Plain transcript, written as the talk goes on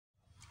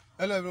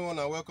Hello everyone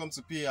and welcome to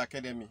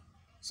PAacademy.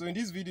 So in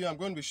this video I'm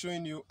going to be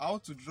showing you how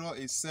to draw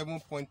a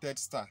 7-pointed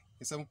star.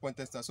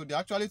 So there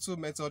are actually two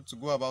methods to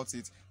go about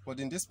it, but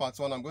in this part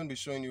one I'm going to be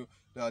showing you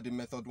the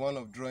method one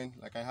of drawing,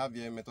 like I have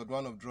here, method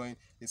one of drawing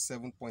a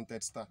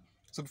 7-pointed star.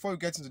 So before we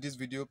get into this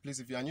video, please,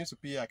 if you are new to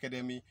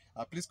PAacademy,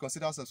 please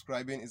consider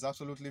subscribing. It's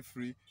absolutely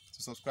free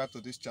to subscribe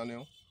to this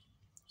channel.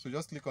 So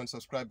just click on the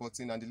subscribe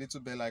button and the little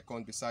bell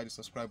icon beside the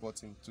subscribe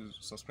button to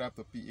subscribe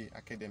to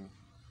PAacademy.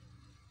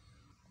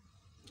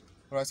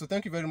 Alright, so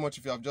thank you very much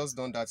if you have just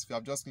done that, if you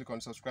have just clicked on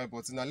the subscribe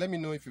button, and let me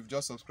know if you've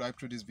just subscribed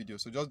through this video.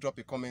 So just drop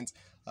a comment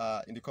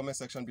in the comment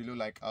section below,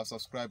 like I've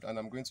subscribed, and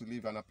I'm going to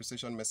leave an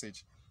appreciation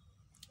message.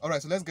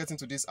 Alright, so let's get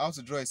into this, how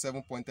to draw a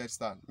 7-pointed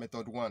star,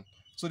 method 1.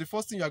 So the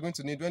first thing you are going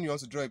to need when you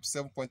want to draw a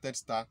 7-pointed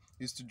star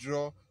is to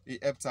draw a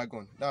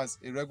heptagon. That's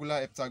a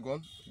regular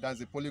heptagon,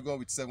 that's a polygon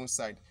with 7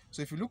 sides.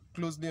 So if you look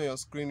closely on your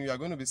screen, you are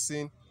going to be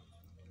seeing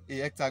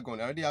a hectagon.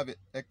 I already have a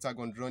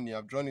hectagon drawn here.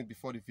 I've drawn it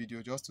before the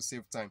video just to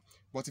save time.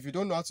 But if you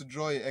don't know how to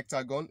draw a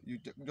hectagon, you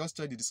just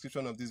check the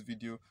description of this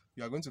video.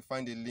 You are going to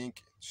find a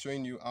link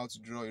showing you how to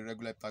draw a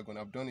regular heptagon.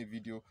 I've done a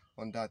video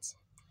on that.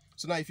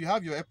 So now if you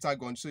have your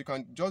heptagon, so you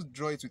can just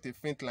draw it with a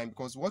faint line,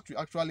 because what you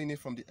actually need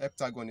from the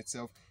heptagon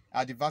itself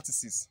are the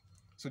vertices.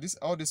 So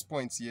all these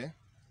points here.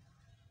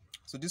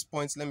 So these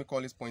points, let me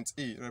call this point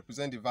A,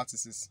 represent the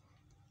vertices.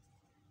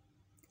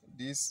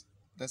 This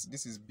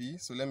is B,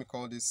 so let me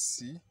call this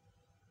C.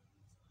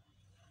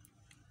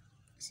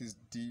 This is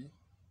D,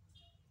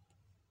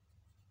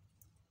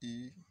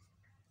 E,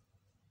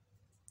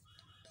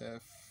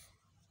 F,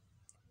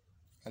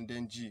 and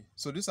then G.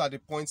 So these are the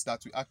points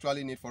that we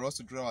actually need for us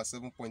to draw our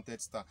 7-pointed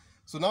star.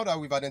 So now that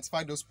we've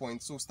identified those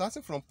points, so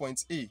starting from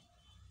point A,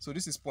 so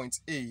this is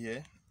point A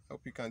here. I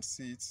hope you can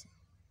see it.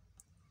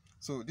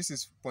 So this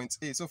is point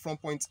A. So from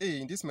point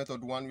A, in this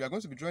method 1, we are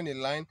going to be drawing a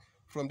line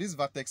from this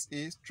vertex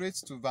A straight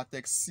to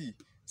vertex C,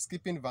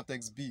 skipping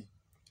vertex B.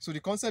 So the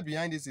concept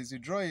behind this is you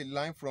draw a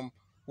line from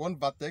one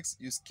vertex,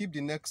 you skip the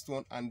next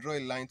one and draw a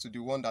line to the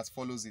one that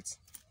follows it.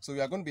 So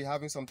we are going to be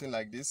having something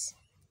like this.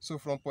 So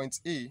from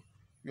point A,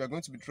 we are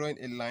going to be drawing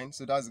a line.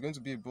 So that's going to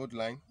be a bold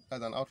line,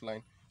 that's an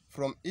outline,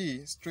 from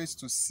A straight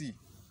to C,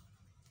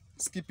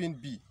 skipping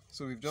B.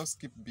 So we've just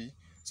skipped B.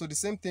 So the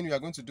same thing we are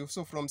going to do.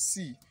 So from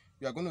C,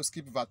 we are going to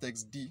skip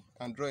vertex D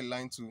and draw a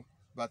line to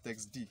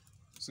vertex D.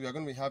 So we are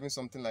going to be having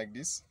something like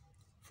this,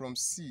 from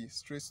C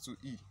straight to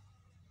E.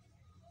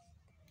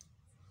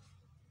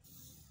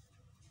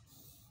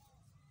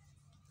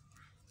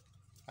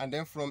 And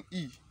then from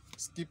E,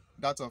 skip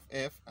that of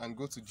F and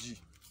go to G.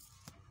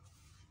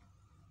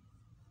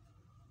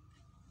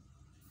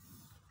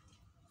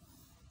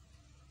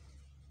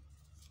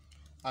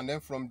 And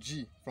then from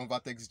G, from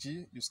vertex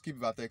G, you skip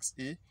vertex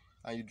A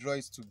and you draw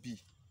it to B.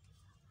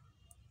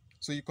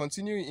 So you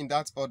continue in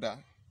that order,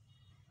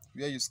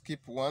 where you skip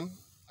one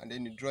and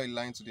then you draw a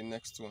line to the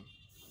next one.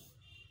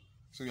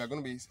 So you are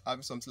going to be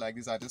having something like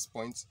this at this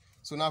point.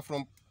 So now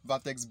from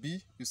vertex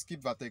B, you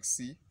skip vertex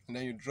C and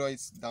then you draw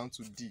it down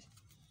to D.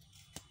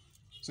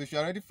 So if you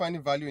are already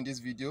finding value in this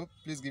video,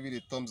 please give it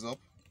a thumbs up.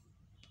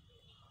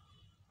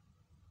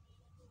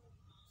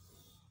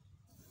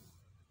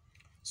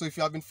 So if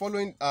you have been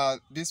following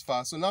this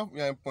far, so now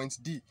we are in point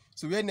D.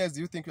 So where next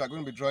do you think we are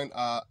going to be drawing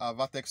our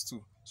vertex to?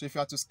 So if you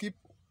have to skip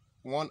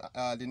one,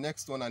 the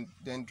next one, and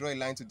then draw a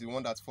line to the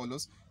one that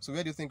follows, so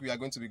where do you think we are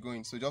going to be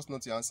going? So just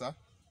note your answer.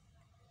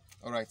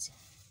 Alright.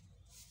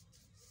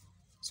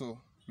 So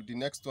the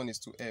next one is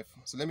to F.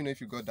 So let me know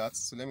if you got that.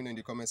 So let me know in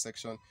the comment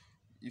section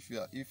if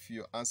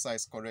your answer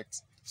is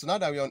correct. So now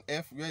that we're on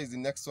F, where is the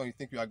next one you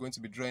think we are going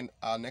to be drawing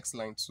our next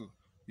line to?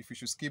 If we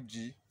should skip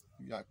G,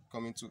 we are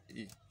coming to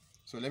A.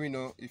 So let me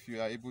know if you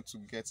are able to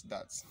get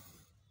that.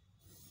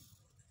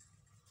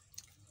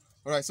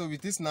 Alright, so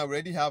with this now we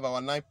already have our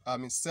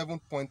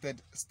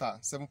 7-pointed star.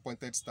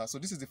 So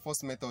this is the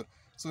first method.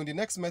 So in the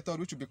next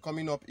method, which will be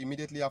coming up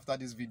immediately after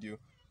this video,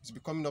 it will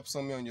be coming up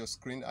somewhere on your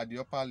screen at the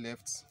upper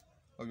left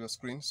of your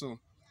screen. So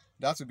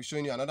that will be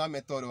showing you another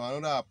method or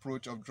another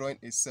approach of drawing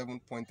a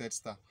 7-pointed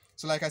star.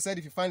 So like I said,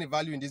 if you find a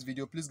value in this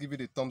video, please give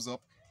it a thumbs up.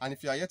 And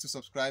if you are yet to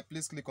subscribe,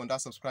 please click on that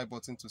subscribe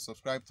button to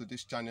subscribe to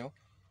this channel.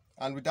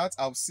 And with that,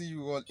 I'll see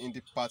you all in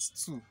the part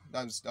 2.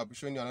 I'll be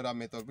showing you another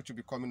method which will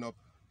be coming up,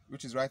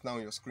 which is right now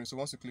on your screen. So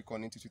once you click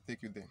on it, it will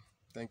take you there.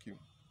 Thank you.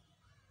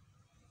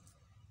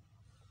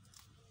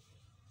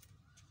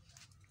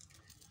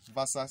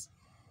 Versus